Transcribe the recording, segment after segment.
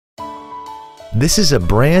This is a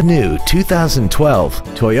brand new 2012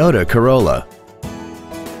 Toyota Corolla.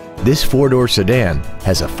 This four-door sedan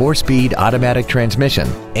has a 4-speed automatic transmission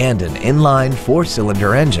and an inline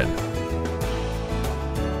 4-cylinder engine.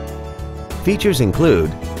 Features include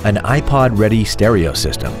an iPod-ready stereo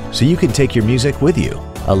system so you can take your music with you,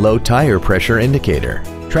 a low tire pressure indicator,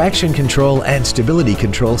 traction control and stability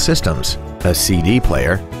control systems, a CD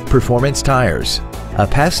player, performance tires, a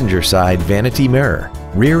passenger side vanity mirror,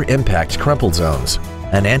 rear impact crumple zones,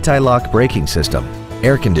 an anti-lock braking system,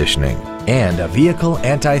 air conditioning, and a vehicle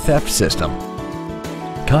anti-theft system.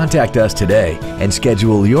 Contact us today and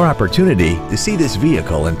schedule your opportunity to see this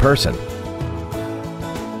vehicle in person.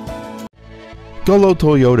 Gullo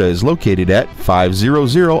Toyota is located at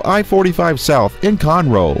 500 I-45 South in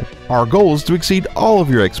Conroe. Our goal is to exceed all of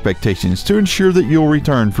your expectations to ensure that you'll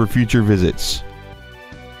return for future visits.